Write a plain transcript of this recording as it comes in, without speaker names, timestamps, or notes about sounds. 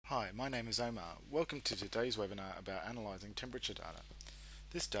Hi, my name is Omar. Welcome to today's webinar about analysing temperature data.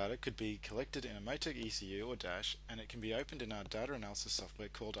 This data could be collected in a MoTeC ECU or Dash, and it can be opened in our data analysis software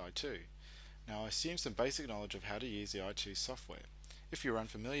called i2. Now I assume some basic knowledge of how to use the i2 software. If you're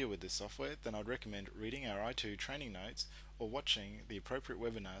unfamiliar with this software, then I'd recommend reading our i2 training notes or watching the appropriate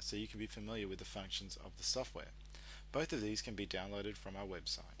webinar so you can be familiar with the functions of the software. Both of these can be downloaded from our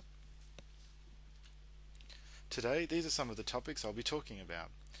website. Today, these are some of the topics I'll be talking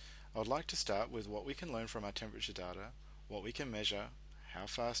about. I would like to start with what we can learn from our temperature data, what we can measure, how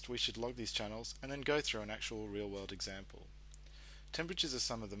fast we should log these channels, and then go through an actual real-world example. Temperatures are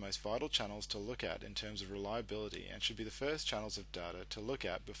some of the most vital channels to look at in terms of reliability and should be the first channels of data to look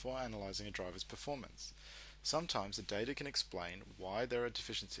at before analysing a driver's performance. Sometimes the data can explain why there are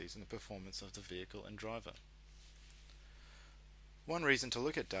deficiencies in the performance of the vehicle and driver. One reason to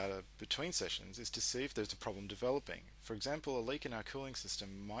look at data between sessions is to see if there's a problem developing. For example, a leak in our cooling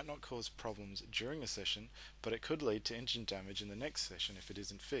system might not cause problems during a session, but it could lead to engine damage in the next session if it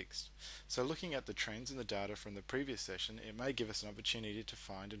isn't fixed. So looking at the trends in the data from the previous session, it may give us an opportunity to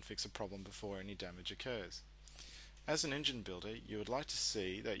find and fix a problem before any damage occurs. As an engine builder, you would like to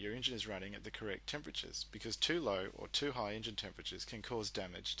see that your engine is running at the correct temperatures, because too low or too high engine temperatures can cause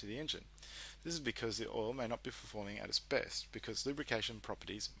damage to the engine. This is because the oil may not be performing at its best, because lubrication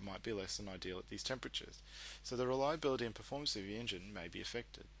properties might be less than ideal at these temperatures, so the reliability and performance of your engine may be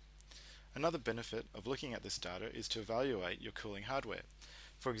affected. Another benefit of looking at this data is to evaluate your cooling hardware.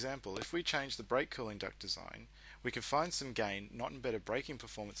 For example, if we change the brake cooling duct design, we can find some gain not in better braking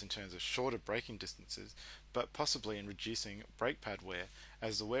performance in terms of shorter braking distances, but possibly in reducing brake pad wear,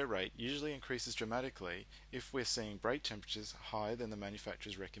 as the wear rate usually increases dramatically if we're seeing brake temperatures higher than the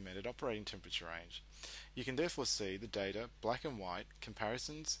manufacturer's recommended operating temperature range. You can therefore see the data, black and white,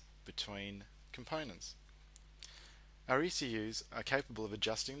 comparisons between components. Our ECUs are capable of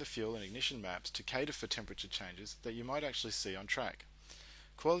adjusting the fuel and ignition maps to cater for temperature changes that you might actually see on track.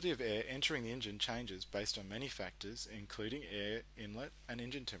 Quality of air entering the engine changes based on many factors, including air inlet and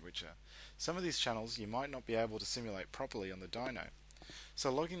engine temperature. Some of these channels you might not be able to simulate properly on the dyno.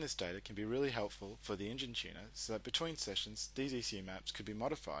 So logging this data can be really helpful for the engine tuner, so that between sessions these ECU maps could be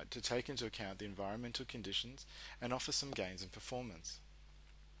modified to take into account the environmental conditions and offer some gains in performance.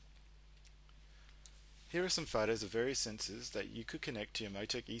 Here are some photos of various sensors that you could connect to your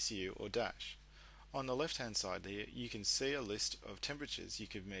MoTeC ECU or Dash. On the left hand side there, you can see a list of temperatures you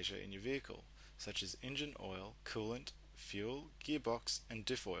could measure in your vehicle, such as engine oil, coolant, fuel, gearbox and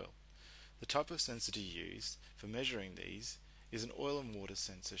diff oil. The type of sensor to use for measuring these is an oil and water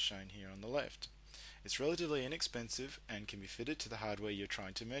sensor shown here on the left. It's relatively inexpensive and can be fitted to the hardware you're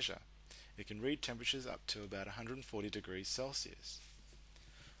trying to measure. It can read temperatures up to about 140 degrees Celsius.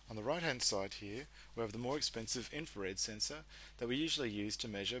 On the right hand side here, we have the more expensive infrared sensor that we usually use to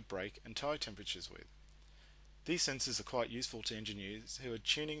measure brake and tyre temperatures with. These sensors are quite useful to engineers who are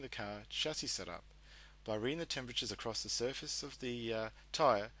tuning the car chassis setup. By reading the temperatures across the surface of the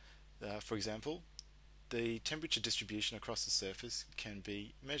tyre, for example, the temperature distribution across the surface can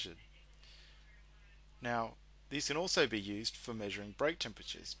be measured. Now, these can also be used for measuring brake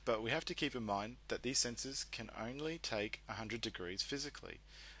temperatures, but we have to keep in mind that these sensors can only take 100 degrees physically.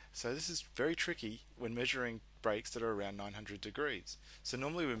 So this is very tricky when measuring brakes that are around 900 degrees. So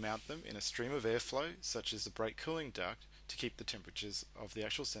normally we mount them in a stream of airflow, such as the brake cooling duct, to keep the temperatures of the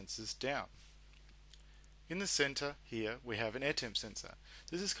actual sensors down. In the center here we have an air temp sensor.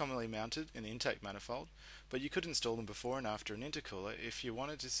 This is commonly mounted in the intake manifold, but you could install them before and after an intercooler if you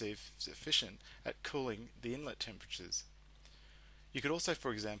wanted to see if it's efficient at cooling the inlet temperatures. You could also,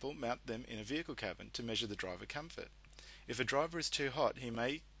 for example, mount them in a vehicle cabin to measure the driver comfort. If a driver is too hot, it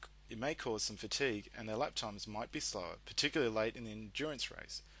may cause some fatigue and their lap times might be slower, particularly late in the endurance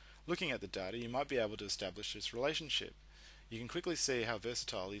race. Looking at the data, you might be able to establish this relationship. You can quickly see how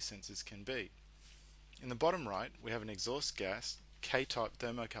versatile these sensors can be. In the bottom right, we have an exhaust gas K-type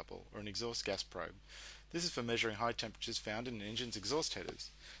thermocouple, or an exhaust gas probe. This is for measuring high temperatures found in an engine's exhaust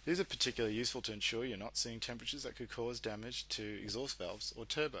headers. These are particularly useful to ensure you're not seeing temperatures that could cause damage to exhaust valves or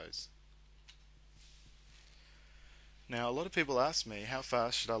turbos. Now, a lot of people ask me, how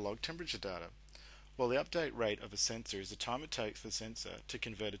fast should I log temperature data? Well, the update rate of a sensor is the time it takes for the sensor to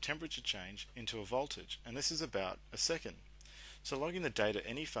convert a temperature change into a voltage, and this is about a second. So logging the data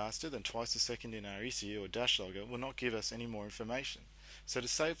any faster than twice a second in our ECU or Dash logger will not give us any more information. So to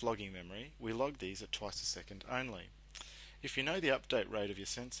save logging memory, we log these at twice a second only. If you know the update rate of your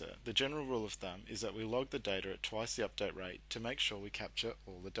sensor, the general rule of thumb is that we log the data at twice the update rate to make sure we capture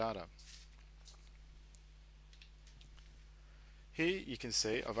all the data. Here you can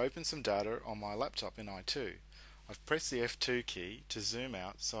see I've opened some data on my laptop in i2. I've pressed the F2 key to zoom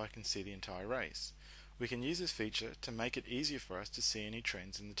out so I can see the entire race. We can use this feature to make it easier for us to see any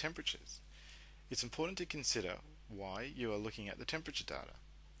trends in the temperatures. It's important to consider why you are looking at the temperature data.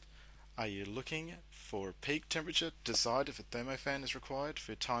 Are you looking for a peak temperature to decide if a thermofan is required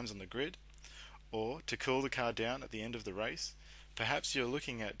for times on the grid, or to cool the car down at the end of the race? Perhaps you're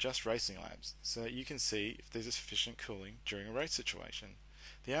looking at just racing laps so that you can see if there's a sufficient cooling during a race situation.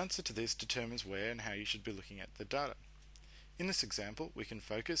 The answer to this determines where and how you should be looking at the data. In this example, we can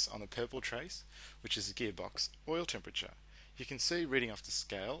focus on the purple trace, which is the gearbox oil temperature. You can see reading off the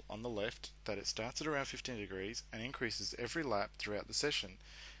scale on the left that it starts at around 15 degrees and increases every lap throughout the session.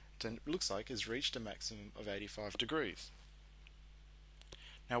 And it looks like it's reached a maximum of 85 degrees.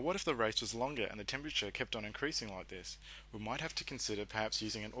 Now what if the race was longer and the temperature kept on increasing like this? We might have to consider perhaps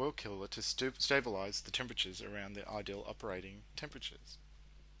using an oil cooler to stabilize the temperatures around the ideal operating temperatures.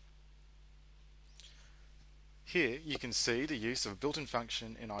 Here you can see the use of a built-in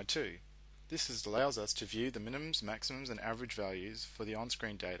function in I2. This allows us to view the minimums, maximums and average values for the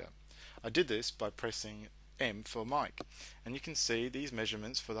on-screen data. I did this by pressing M for Mike, and you can see these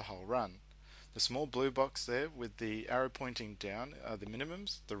measurements for the whole run. The small blue box there with the arrow pointing down are the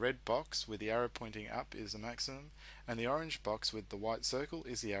minimums, the red box with the arrow pointing up is the maximum, and the orange box with the white circle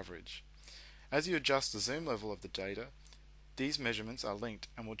is the average. As you adjust the zoom level of the data, these measurements are linked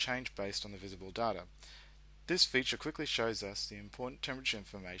and will change based on the visible data. This feature quickly shows us the important temperature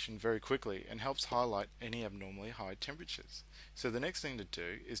information very quickly and helps highlight any abnormally high temperatures. So the next thing to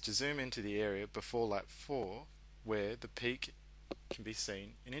do is to zoom into the area before lap 4 where the peak can be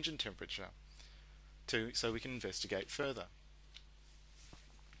seen in engine temperature so we can investigate further.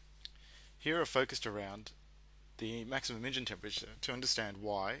 Here are focused around the maximum engine temperature to understand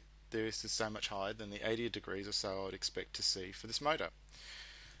why this is so much higher than the 80 degrees or so I would expect to see for this motor.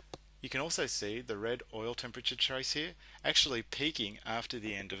 You can also see the red oil temperature trace here actually peaking after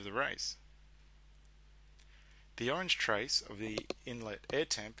the end of the race. The orange trace of the inlet air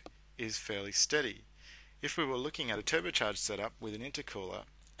temp is fairly steady. If we were looking at a turbocharged setup with an intercooler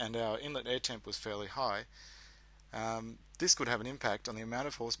and our inlet air temp was fairly high, this could have an impact on the amount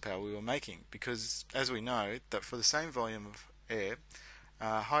of horsepower we were making, because as we know that for the same volume of air,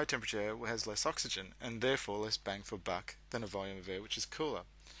 high temperature air has less oxygen and therefore less bang for buck than a volume of air which is cooler.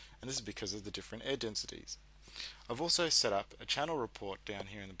 And this is because of the different air densities. I've also set up a channel report down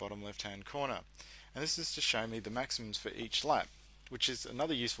here in the bottom left hand corner, and this is to show me the maximums for each lap, which is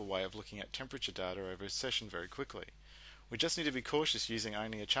another useful way of looking at temperature data over a session very quickly. We just need to be cautious using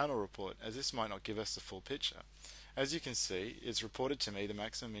only a channel report, as this might not give us the full picture. As you can see, it's reported to me the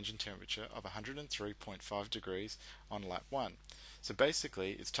maximum engine temperature of 103.5 degrees on lap 1. So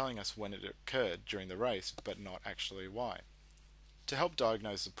basically it's telling us when it occurred during the race, but not actually why. To help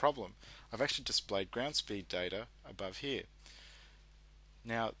diagnose the problem, I've actually displayed ground speed data above here.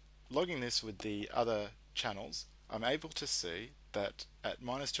 Now, logging this with the other channels, I'm able to see that at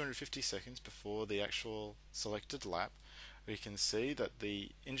minus 250 seconds before the actual selected lap, we can see that the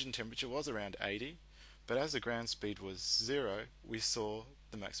engine temperature was around 80, but as the ground speed was 0, we saw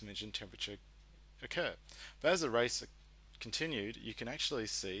the maximum engine temperature occur. But as the race continued, you can actually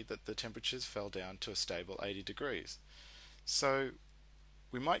see that the temperatures fell down to a stable 80 degrees. So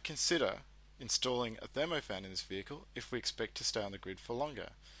we might consider installing a thermofan in this vehicle if we expect to stay on the grid for longer.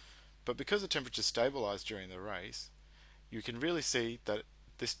 But because the temperature stabilized during the race, you can really see that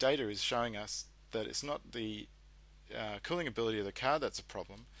this data is showing us that it's not the cooling ability of the car that's a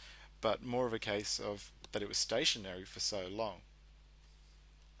problem, but more of a case of that it was stationary for so long.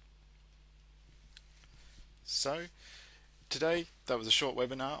 So today that was a short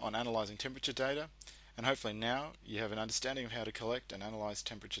webinar on analysing temperature data, and hopefully now you have an understanding of how to collect and analyse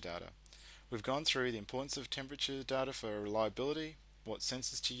temperature data. We've gone through the importance of temperature data for reliability, what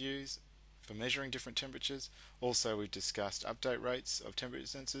sensors to use for measuring different temperatures. Also, we've discussed update rates of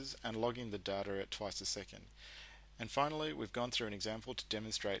temperature sensors and logging the data at twice a second. And finally, we've gone through an example to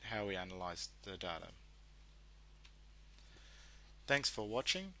demonstrate how we analyse the data. Thanks for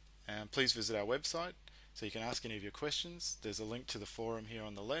watching, and please visit our website so you can ask any of your questions. There's a link to the forum here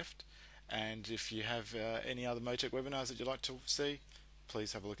on the left, and if you have any other MoTeC webinars that you'd like to see,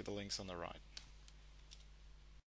 please have a look at the links on the right.